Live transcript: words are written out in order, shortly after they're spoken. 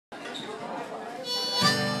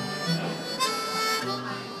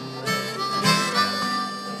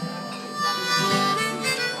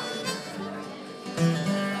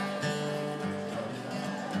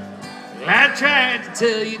tried to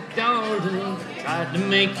tell you, darling, tried to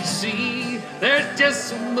make you see there's just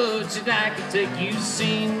so much that I could take. You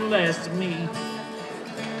seen the last of me.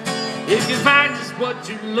 If you find just what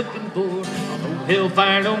you're looking for, although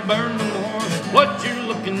hellfire don't burn no more, what you're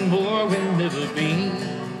looking for will never be.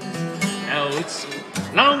 Now it's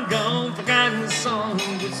a long gone, forgotten song,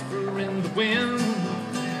 whisper in the wind.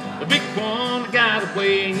 The big one got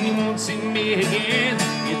away and you won't see me again.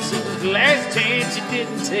 It's the last chance you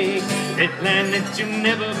didn't take, deadline that you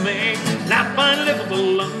never make, life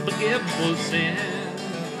unlivable, unforgivable sin.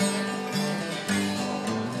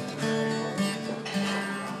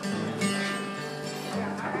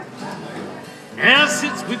 Now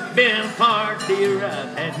since we've been apart, dear,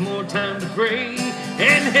 I've had more time to pray,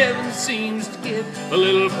 and heaven seems to get a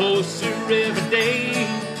little closer every day.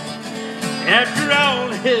 After all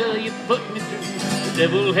the hell you put me through, the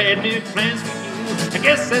devil had new plans for you. I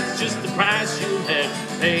guess that's just the price you'll have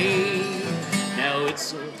to pay. Now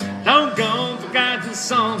it's a long gone, forgotten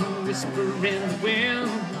song, whisper in the wind.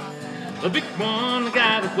 The big one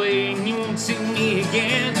got away and you won't see me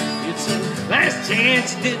again. It's the last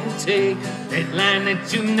chance you didn't take, deadline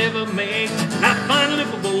that you never make, life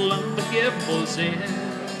unlivable, unforgivable sin.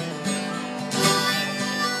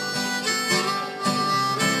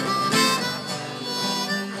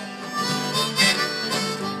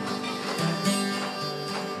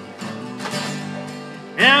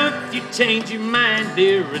 Now if you change your mind,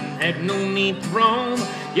 dear, and have no need to roam,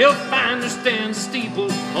 you'll find there stands a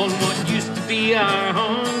steeple on what used to be our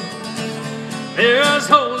home. There's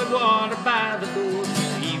holy water by the door,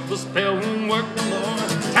 the evil spell won't work no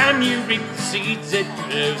more. Time you reap the seeds that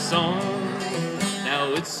you have sown.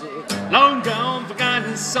 Now it's a long gone,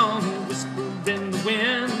 forgotten song, whispered in the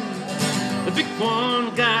wind. The big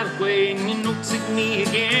one got away and you don't see me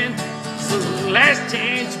again. So the last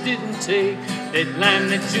chance you didn't take, deadline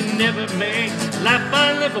that you never make, life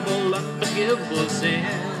unlivable, unforgivable sin.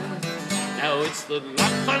 Now it's the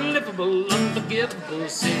life unlivable, unforgivable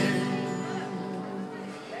sin.